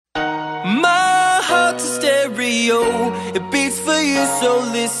My heart's a stereo, it beats for you, so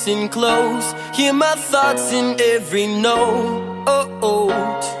listen close. Hear my thoughts in every note.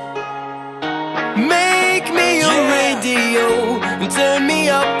 Make me your radio and turn me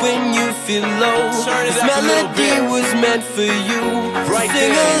up when you feel low. This melody was meant for you, right, so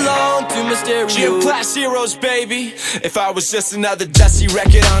sing along to my stereo. G.l.e.e heroes, baby. If I was just another dusty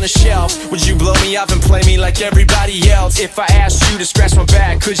record on a shelf, would you blow me up and play me like everybody else? If I asked you to scratch my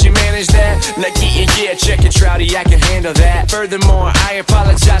back, could you manage that? Like, yeah, check it, Trouty, I can handle that. Furthermore, I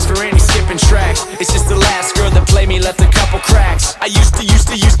apologize for any skipping tracks. It's just the last girl that played me left a couple cracks. I used to,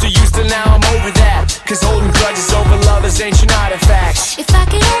 now I'm over that. Cause holding grudges over lovers ancient artifacts. If I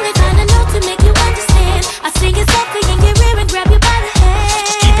could only find a note to make you understand, I'd sing it softly in your ear and grab you by the hand.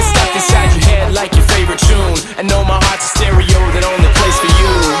 Just keep it stuck inside your head like your favorite tune. I know my heart's a stereo that only plays for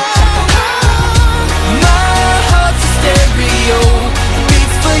you. My heart's a stereo, it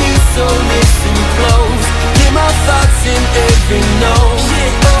beats for you, so listen close. Hear my thoughts in every note.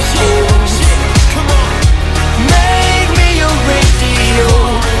 Come on. Make me your radio,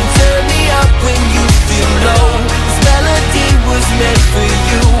 turn me up when you feel low. This melody was meant for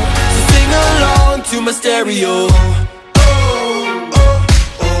you, so sing along to my stereo.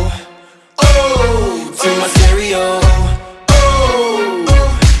 To my stereo.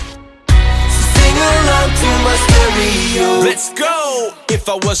 So sing along to my stereo. Let's go! If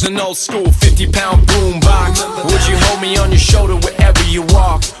I was an old school 50-pound boombox, would you hold me on your shoulder wherever you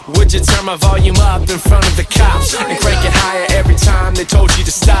walk? Would you turn my volume up in front of the cops and crank it higher every time they told you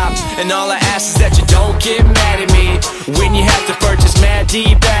to stop? And all I ask is that you don't get mad at me when you have to purchase Mad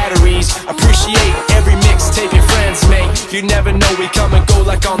D batteries. Appreciate every mixtape your friends make. You never know, we come and go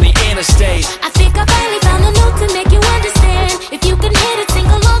like on the interstate. I think I finally found a note to make you understand. If you can hit it, sing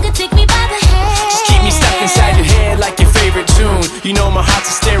along and take me by the hand. Just keep me stuck inside your head like your favorite tune. You know my heart's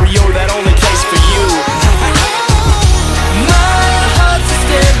a stereo that only plays for you. My heart's a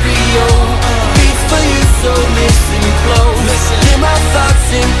stereo, beats for you, so listen close. Hear my thoughts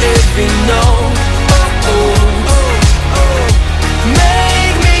in every note.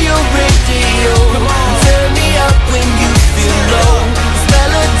 Make me your radio, turn me up when you feel low. This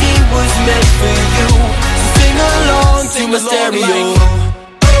melody was meant for you, so sing along to my stereo.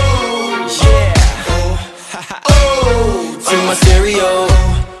 To my stereo.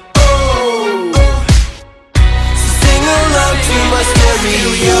 So sing along to my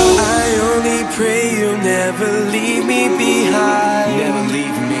stereo. I only pray you'll never leave me behind. Never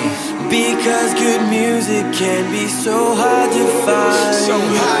leave me. Because good music can be so hard to find. So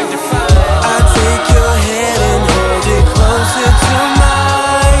hard to find. I take your hand and hold it closer to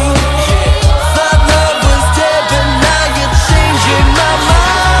mine. Thought love was dead, but now you're changing my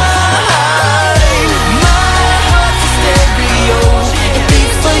mind. My heart's a stereo, it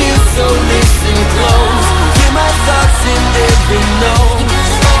beats for you, so listen close. Hear my thoughts in every note.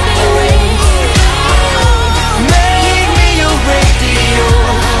 Make me your radio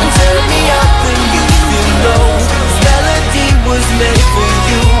and turn me up when you feel low. This melody was meant for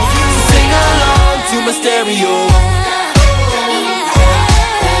you, so sing along to my stereo.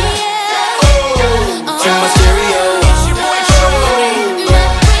 To my stereo. So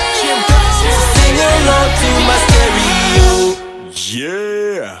sing along to my stereo.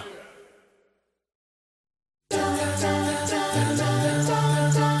 Yeah.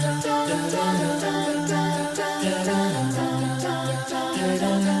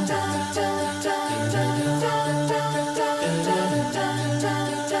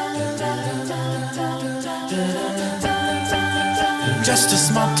 Just a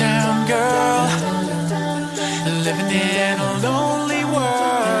small town girl living in a lonely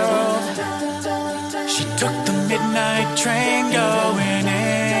world. She took the midnight train going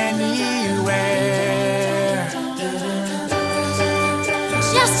anywhere.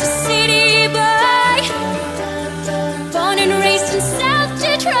 Just a city boy, born and raised in South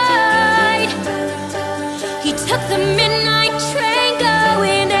Detroit. He took the midnight train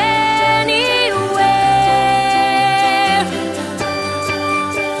going anywhere.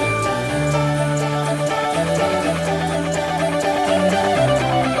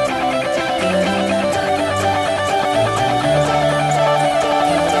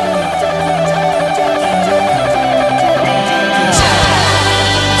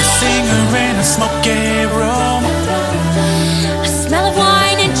 Smoky room, a smell of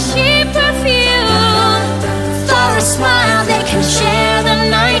wine and cheap perfume, for a smile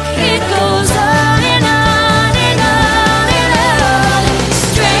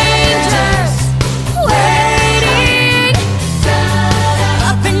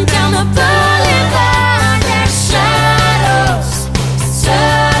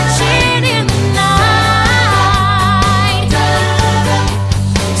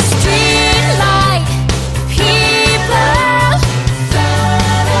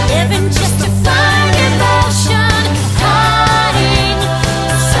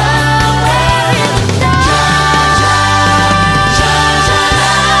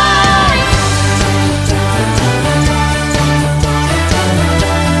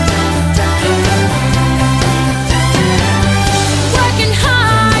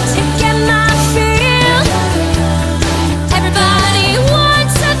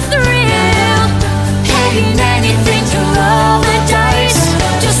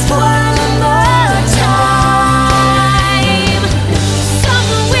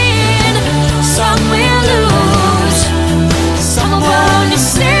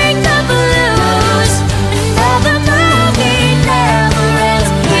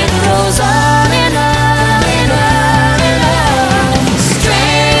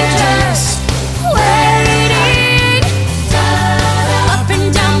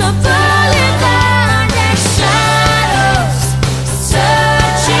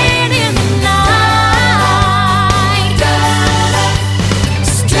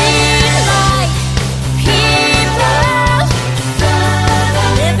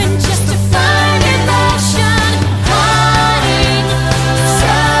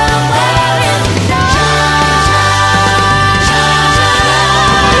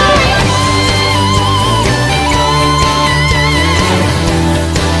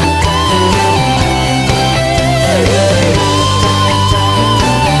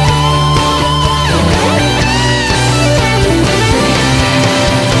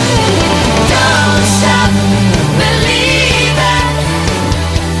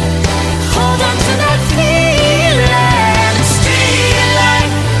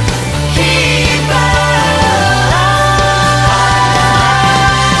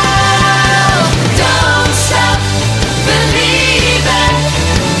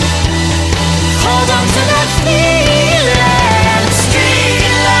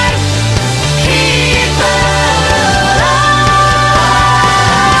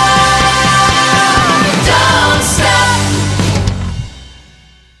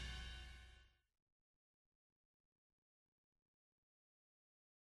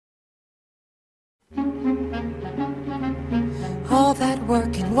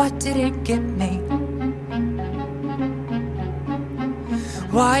work and what did it get me?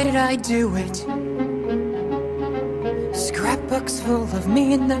 Why did I do it? Scrapbooks full of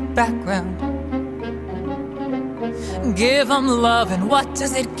me in the background. Give them love and what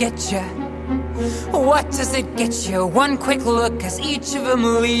does it get ya? What does it get you? One quick look as each of them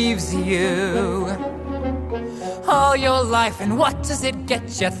leaves you. All your life and what does it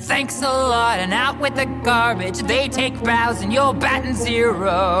get you? Thanks a lot and out with the garbage. They take bows and you're batting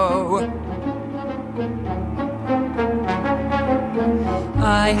zero.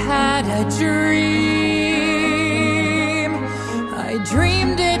 I had a dream. I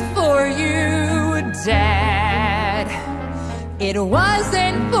dreamed it for you, Dad. It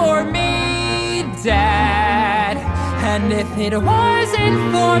wasn't for me, Dad. And if it wasn't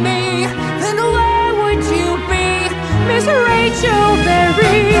for me, then where would you be, Miss Rachel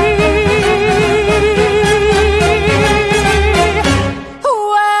Berry?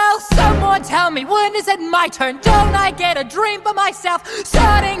 Well, someone tell me, when is it my turn? Don't I get a dream for myself?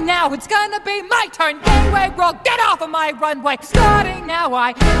 Starting now, it's gonna be my turn. Runway roll, get off of my runway. Starting now,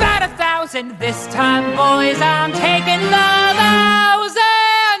 I bat 1,000. This time, boys, I'm taking the 1,000.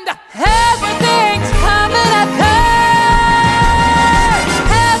 Everything's coming up.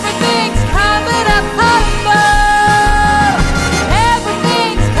 Everything's coming up.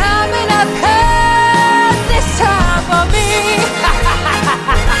 Everything's coming up. This time for me.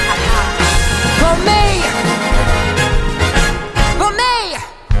 For me. For me.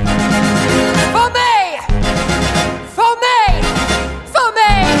 For me. For me. For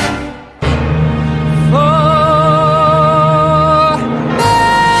me. For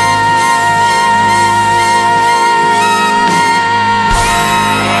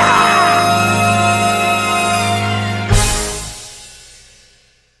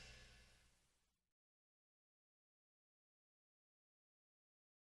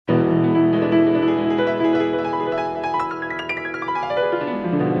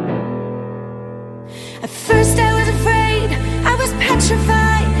At first I was afraid, I was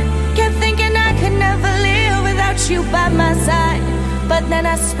petrified. Kept thinking I could never live without you by my side. But then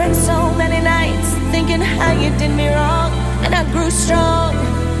I spent so many nights thinking how you did me wrong. And I grew strong,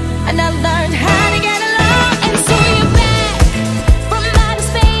 and I learned how to get along. And so you're back from outer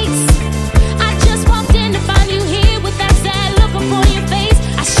space. I just walked in to find you here with that sad look upon your face.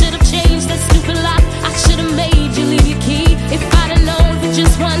 I should have changed that stupid lock. I should have made you leave your key. If I'd have known for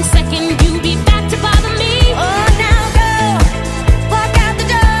just 1 second you'd be back to bother me. Oh, now go, walk out the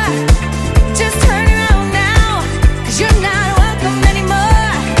door. Just turn around now, 'cause you're not welcome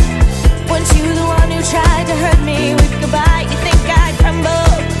anymore. Weren't you the one who tried to hurt me with goodbye? You think I'd crumble?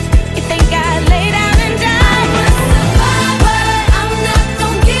 You think I'd lay down and die?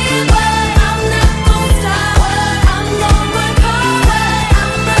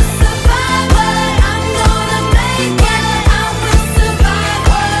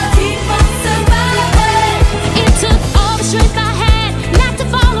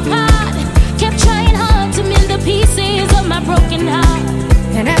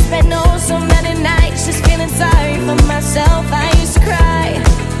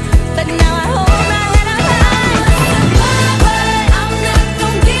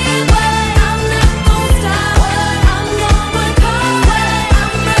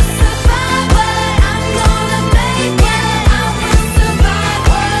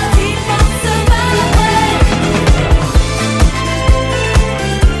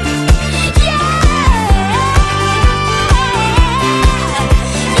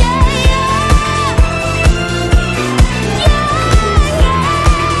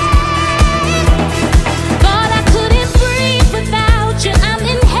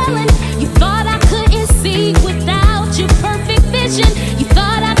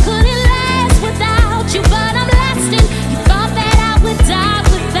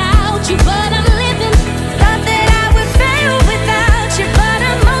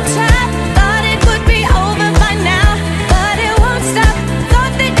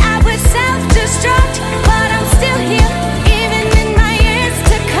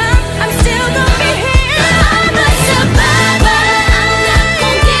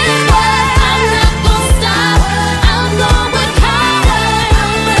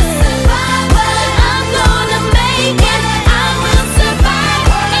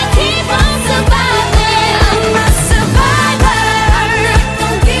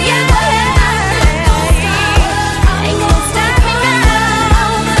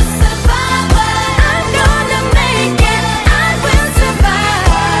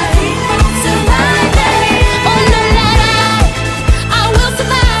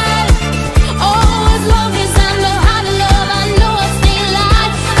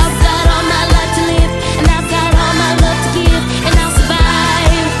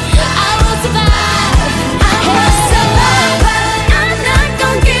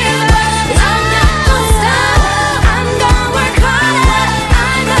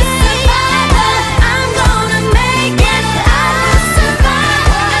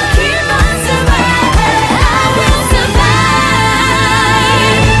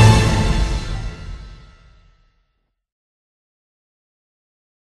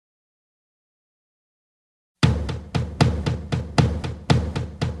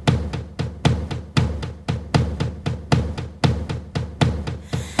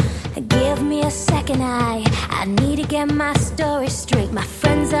 me a second, I need to get my story straight. My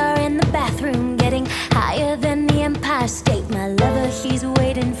friends are in the bathroom getting higher than the Empire State. My lover, he's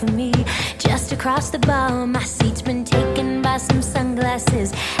waiting for me just across the bar. My seat's been taken by some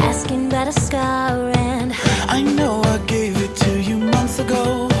sunglasses asking about a scar. And I know I gave it to you months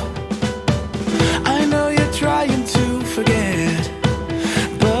ago. I know you're trying to forget,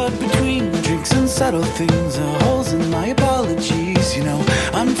 but between drinks and subtle things are holes in my apologies. You know,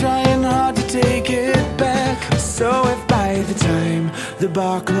 I'm trying hard to take it back. So if by the time the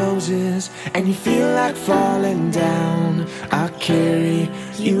bar closes and you feel like falling down, I'll carry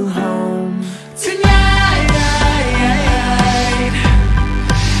you home tonight.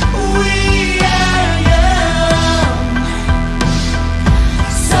 We are young,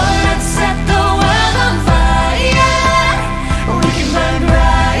 so let's set the world on fire. We can burn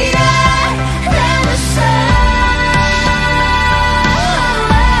brighter than the sun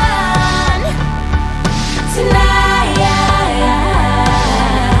tonight.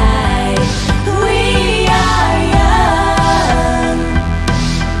 We are young,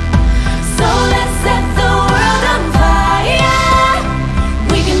 so let's set the world on fire.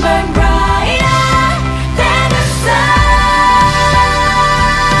 We can burn brighter than the sun.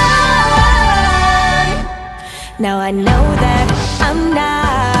 Now I know that I'm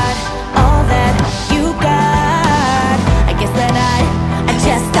not all that you got. I guess that I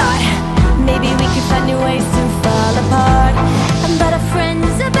just thought maybe we could find new ways to fall apart. But our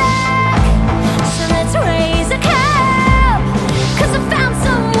friends are back, so let's raise a cup, 'cause I found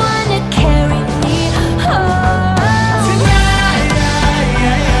someone to carry me home tonight.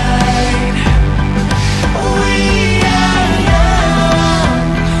 We are young,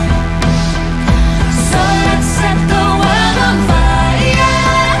 so let's set the world on fire.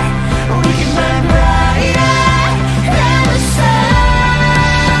 We can burn brighter than the sun.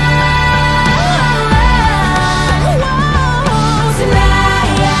 Whoa,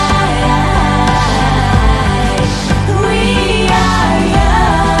 tonight we are young,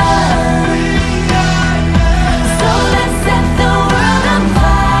 so let's set the world on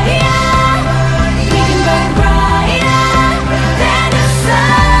fire. We can burn brighter than the sun.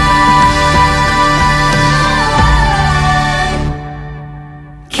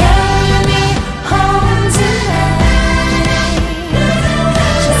 Carry me home tonight.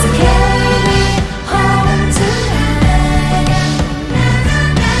 Just carry me home tonight.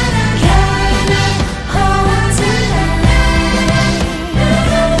 Carry me home tonight.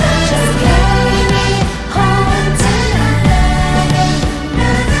 Just carry me home tonight.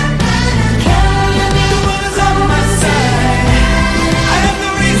 Carry me the world is on my side. I have no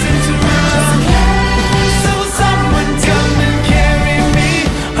reason to run, so will someone come and carry me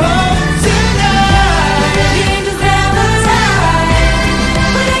home tonight. The angels never die,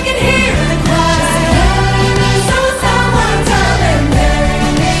 but I can hear the choir. So someone come and carry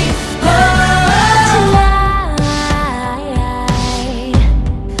me home tonight.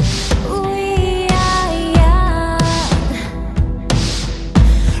 We are young,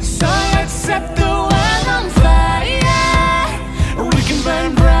 So let's set the world on fire. we can burn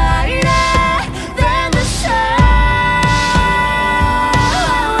brighter Than the sun.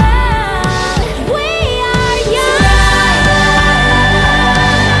 We are young.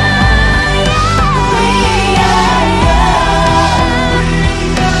 We are young.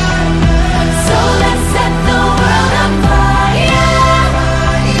 So let's set the world on fire.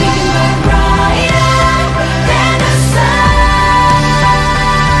 We can burn brighter than the sun.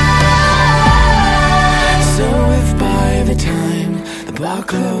 So if by the time the bar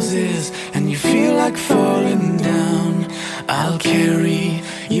closes and you feel like falling down, I'll carry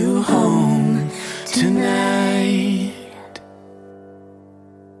you home tonight.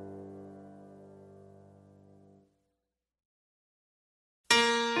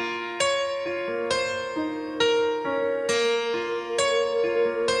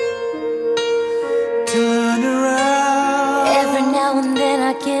 Turn around. Every now and then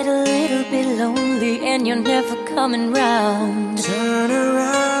I get a little bit lonely and you're never coming round. Turn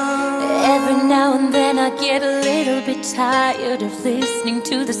around. Every now and then I get a little bit tired of listening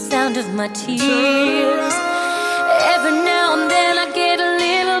to the sound of my tears. Every now and then I get a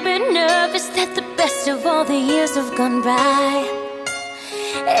little bit nervous that the best of all the years have gone by.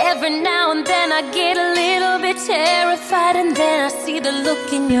 Every now and then I get a little bit terrified, and then I see the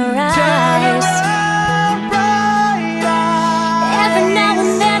look in your eyes. Every now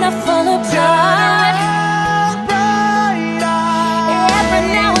and then I fall apart. Every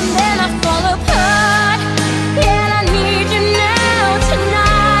now and then I fall apart. And I need you now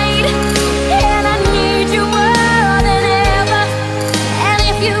tonight. And I need you more than ever. And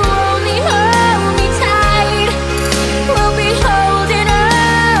if you only heard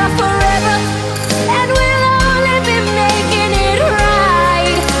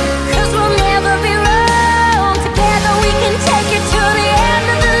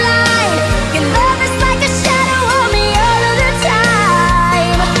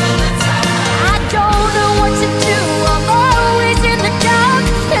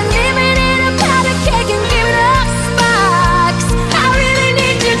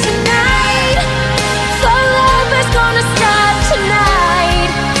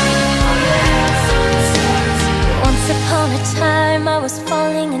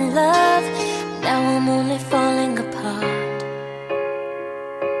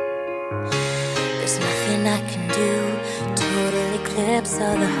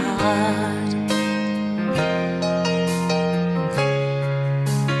heart.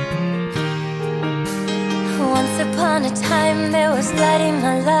 Once upon a time there was light in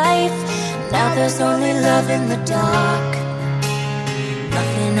my life. Now there's only love in the dark.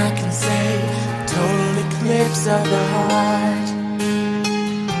 Nothing I can say, total eclipse of the heart.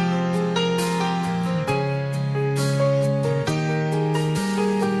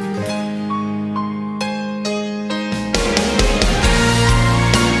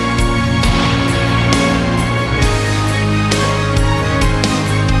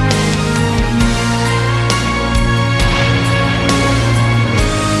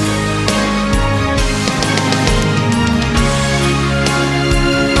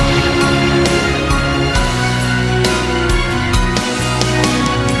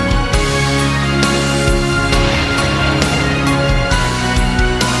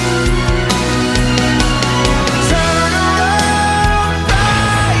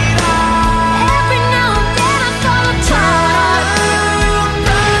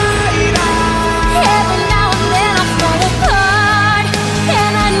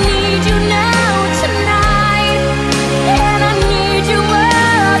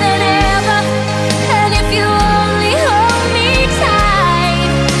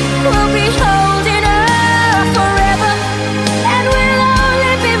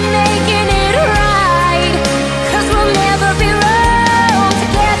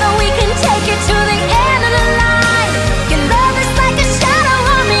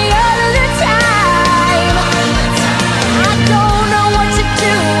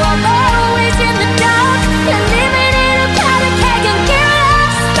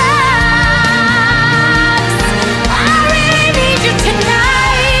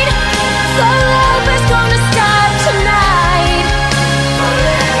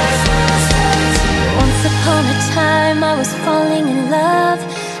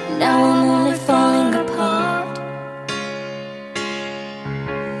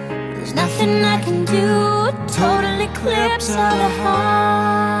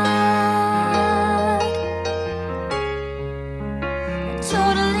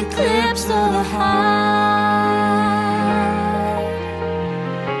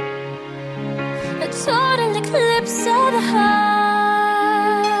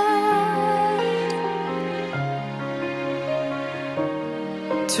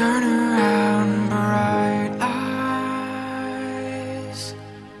 Turn around, bright eyes.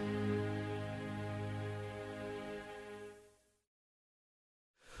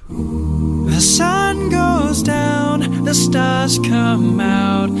 The sun goes down, the stars come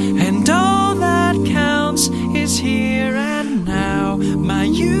out, and all that counts is here and now. My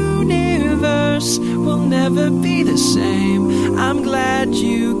universe will never be the same. I'm glad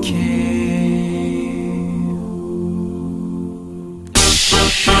you came.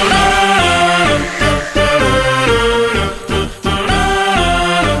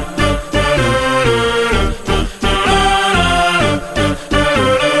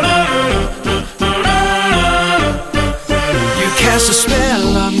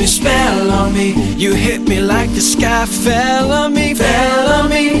 Spell on me, you hit me like the sky fell on me,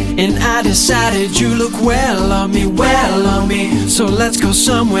 and I decided you look well on me, so let's go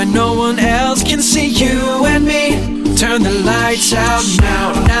somewhere no one else can see you and me. Turn the lights out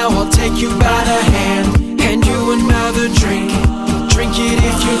now I'll take you by the hand, hand you another drink, drink it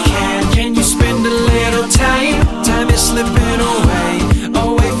if you can you spend a little time is slipping away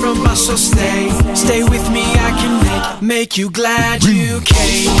from us, so stay with me, I can make you glad you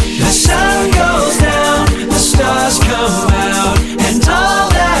came. The sun goes down, the stars come out, and all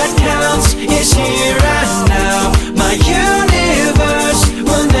that counts is here and now. My universe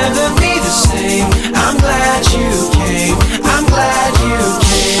will never be the same. I'm glad you came, I'm glad you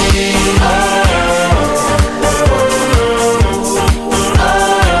came.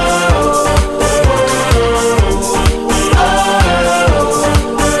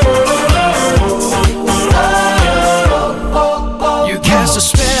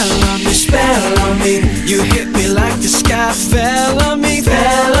 You hit me like the sky fell on me,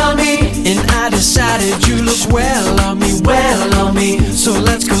 and I decided you look well on me, so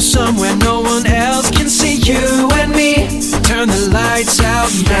let's go somewhere no one else can see you and me. Turn the lights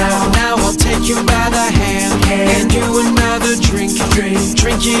out now I'll take you by the hand, hand you another drink,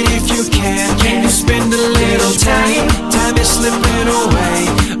 drink it if you can you spend a little time is slipping away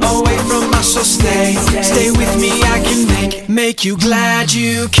from us, so stay with me, I can make you glad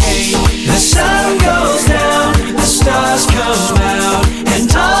you came. The sun goes down, the stars come out,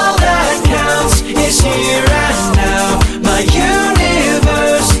 and all that counts is here and now. My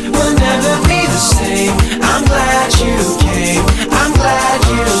universe will never be the same. I'm glad you came, I'm glad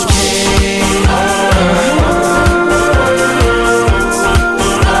you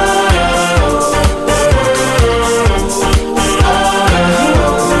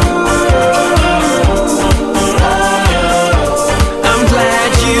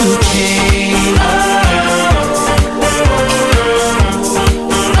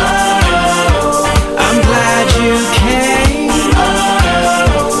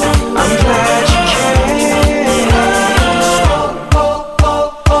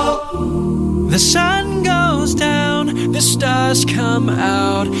The sun goes down, the stars come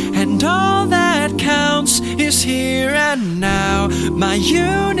out, and all that counts is here and now. My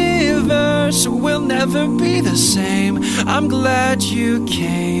universe will never be the same. I'm glad you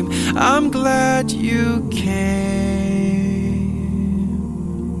came, I'm glad you came.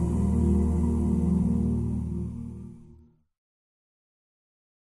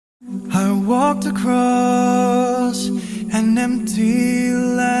 I walked across an empty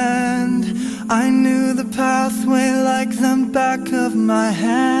land. I knew the pathway like the back of my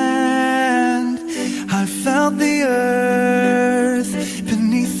hand. I felt the earth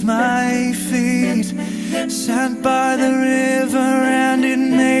beneath my feet, sat by the river and it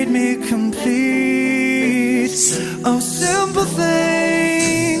made me complete. Oh, simple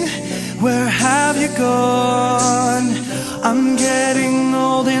thing, where have you gone? I'm getting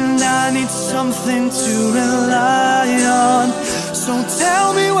old and I need something to rely on. So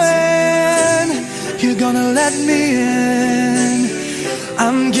tell me when you're gonna let me in.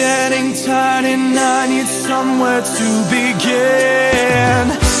 I'm getting tired and I need somewhere to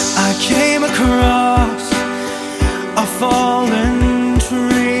begin. I came across a fallen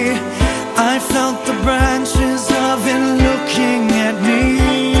tree. I felt the branches of it looking at me.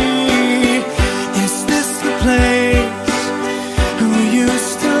 Is this the place we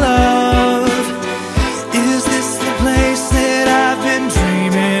used to love? Is this the place that I've been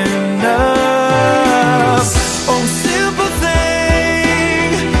dreaming of? Oh, simple thing,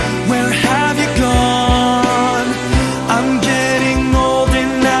 where have you gone? I'm getting old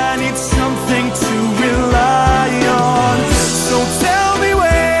and I need something to rely on. So tell me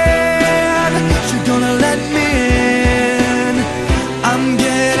when you're gonna let me in. I'm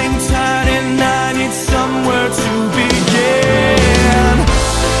getting tired and I need somewhere to begin.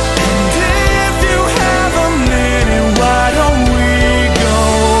 And if you have a minute, why don't we go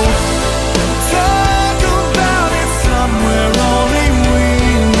talk about it somewhere only we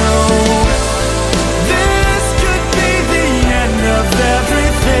know? This could be the end of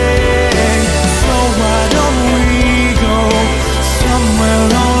everything. So why don't we go somewhere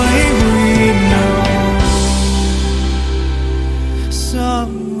only we know?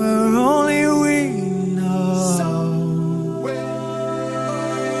 Somewhere only we know.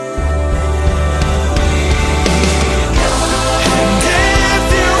 And if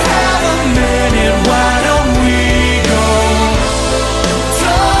you have a minute, why don't we go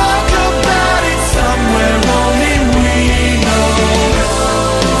talk about it somewhere only we know?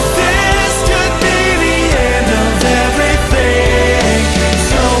 This could be the end of everything.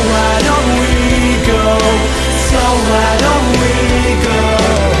 So why don't we go? So why don't we go?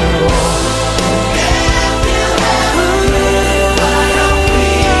 If you have a minute, why don't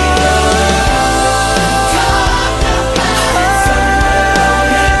we go talk about it somewhere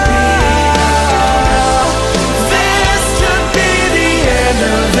only we know? This could be the end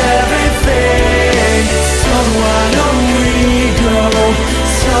of everything. So why don't we go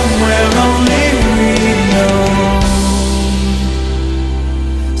somewhere only we know?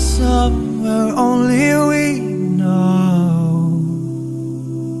 Somewhere only we know.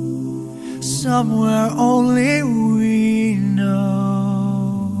 Somewhere only we know.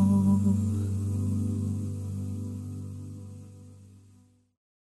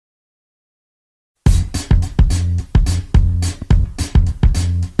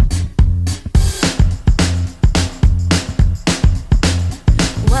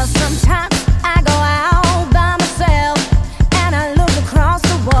 Well, sometimes I go out by myself and I look across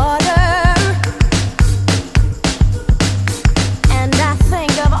the water, and I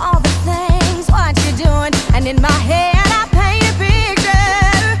think of all the things what you're doing, and in my head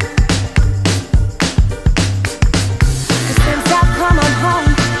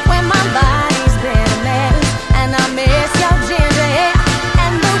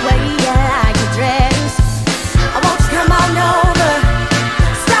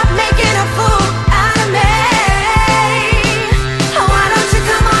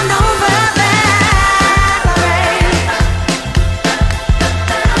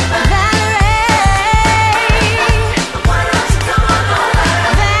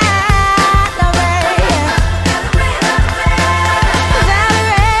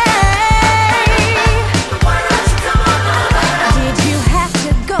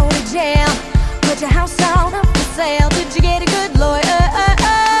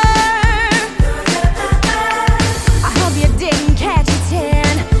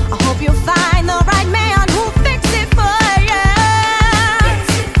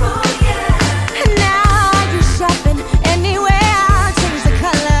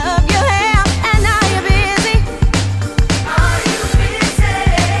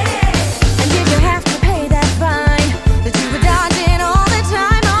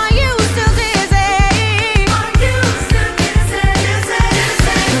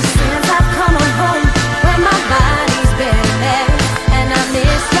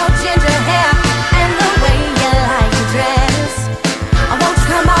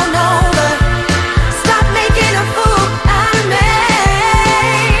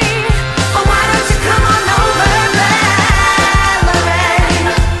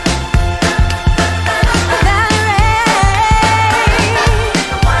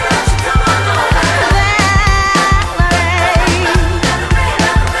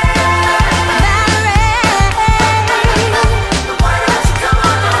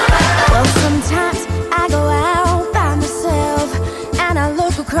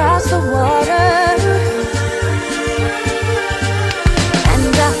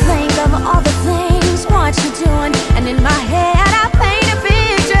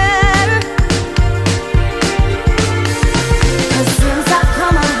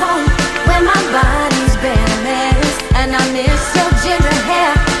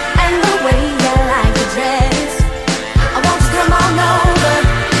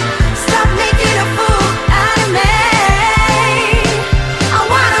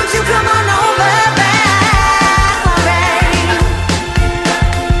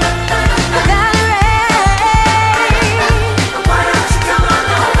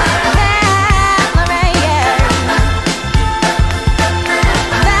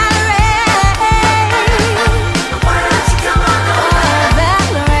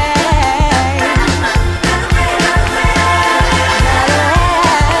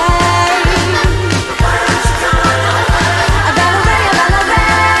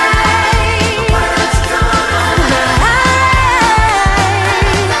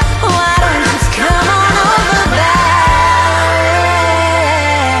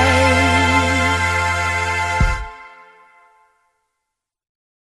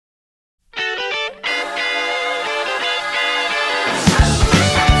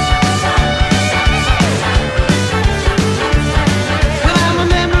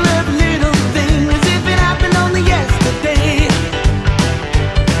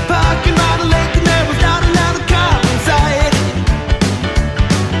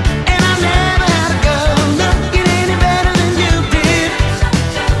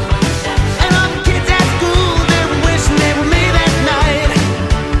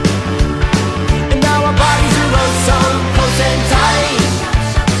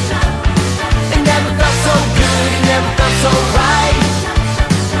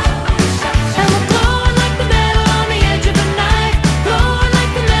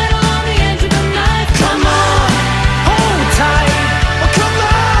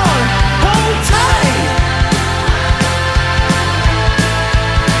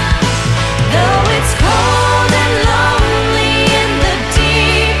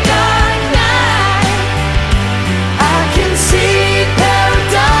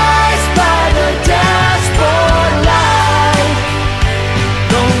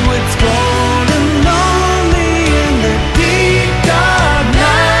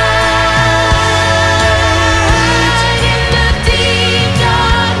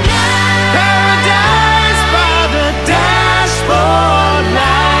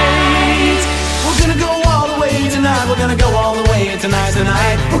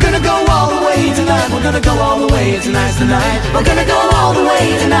We're gonna go all the way tonight, tonight. We're gonna go all the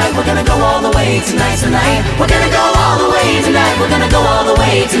way tonight. We're gonna go all the way tonight, tonight. We're gonna go all the way tonight. We're gonna go all the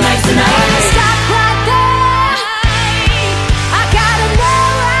way tonight, tonight. Stop right there. I gotta know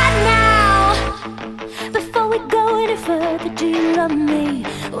right now. Before we go any further, do you love me?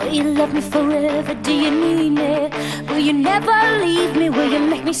 Will you love me forever? Do you need me? Will you never leave me? Will you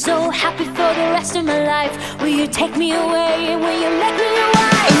make me so happy for the rest of my life? Will you take me away? Will you make me your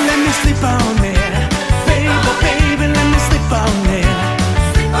wife? Let me sleep on it, baby, baby, let me sleep on it.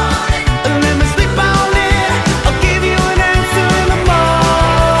 Let me sleep on it. I'll give you an answer in the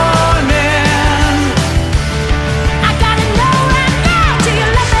morning. I gotta know right now. Do you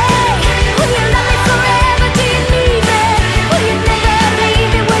love me? Will you love me forever? Do you need me? Will you never leave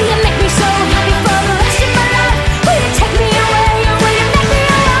me? Will you make me so happy for the rest of my life? Will you take me away or will you make me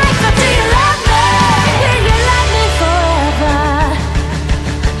your wife? Or do you love me? Will you love me forever?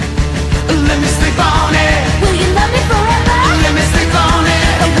 Let me sleep on it. Will you love me forever? Let me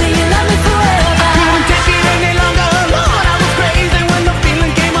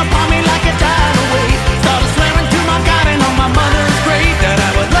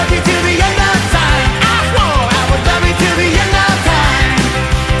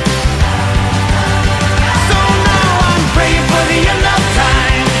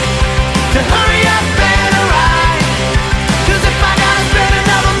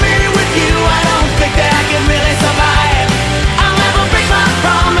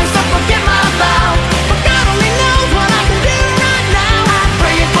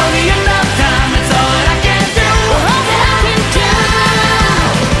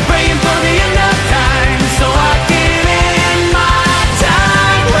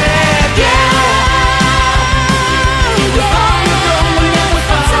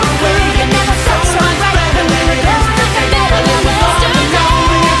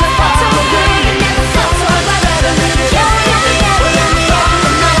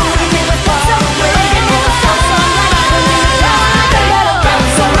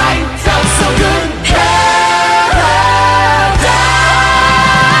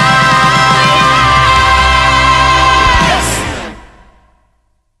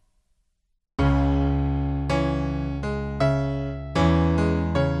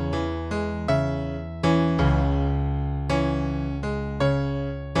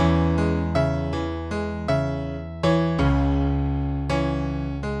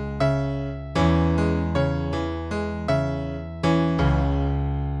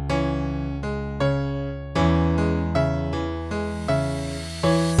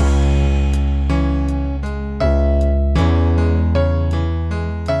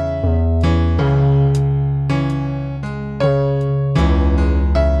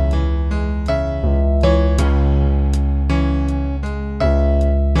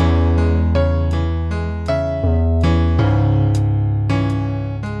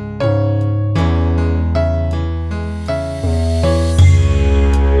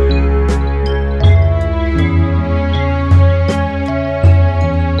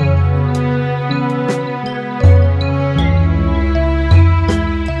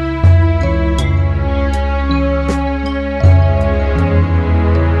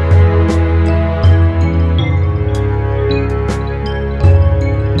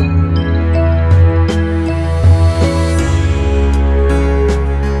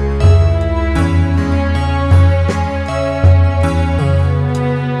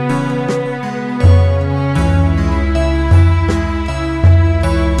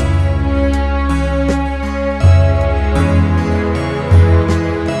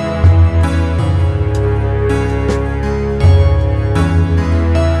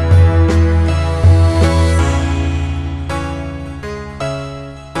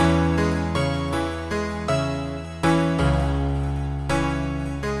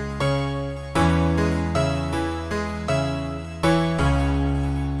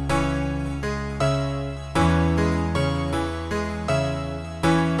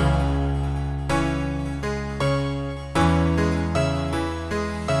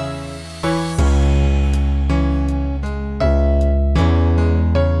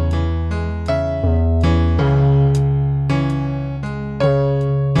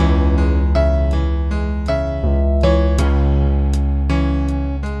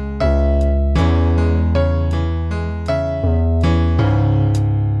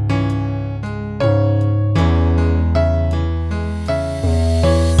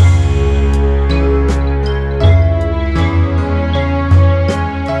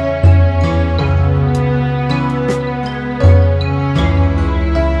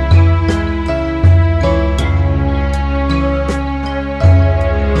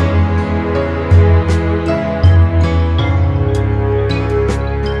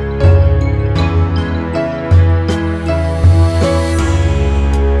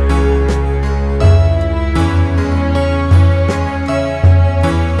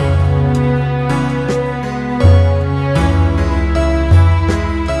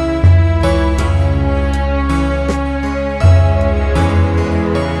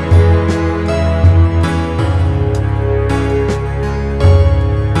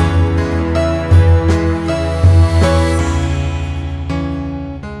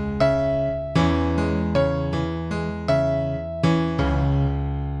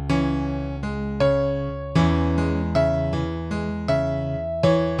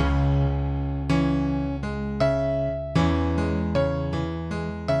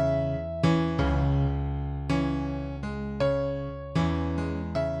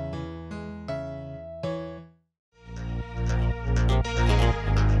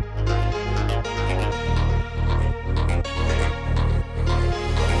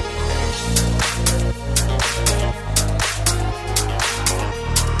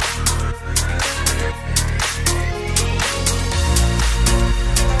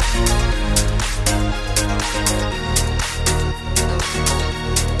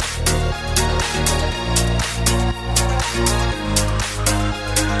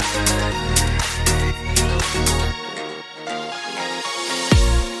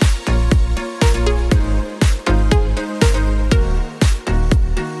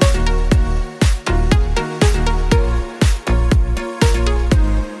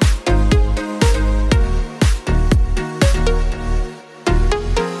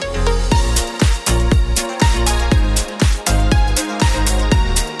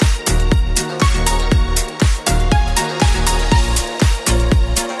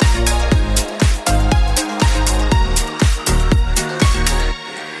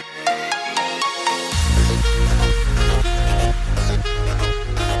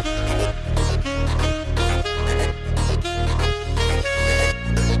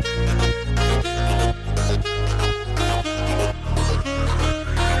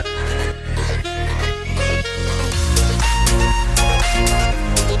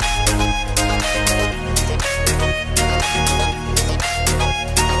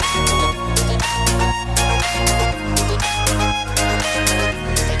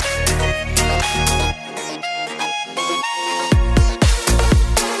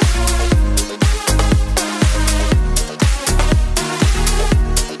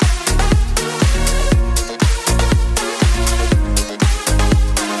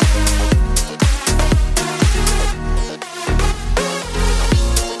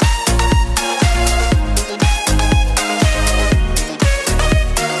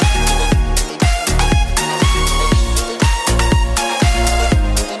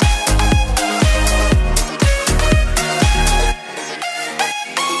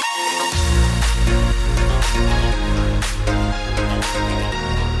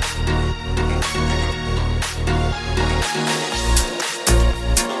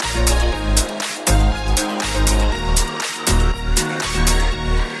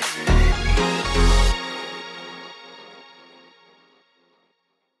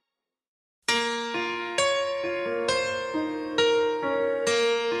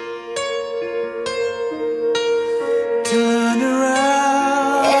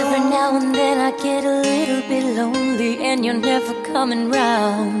and you're never coming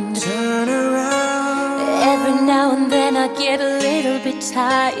round. Turn around. Every now and then I get a little bit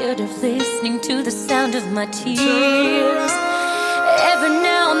tired of listening to the sound of my tears. Every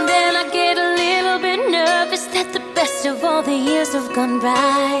now and then I get a little bit nervous that the best of all the years have gone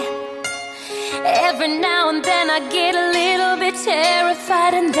by. Every now and then I get a little bit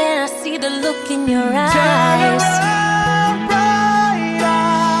terrified, and then I see the look in your eyes.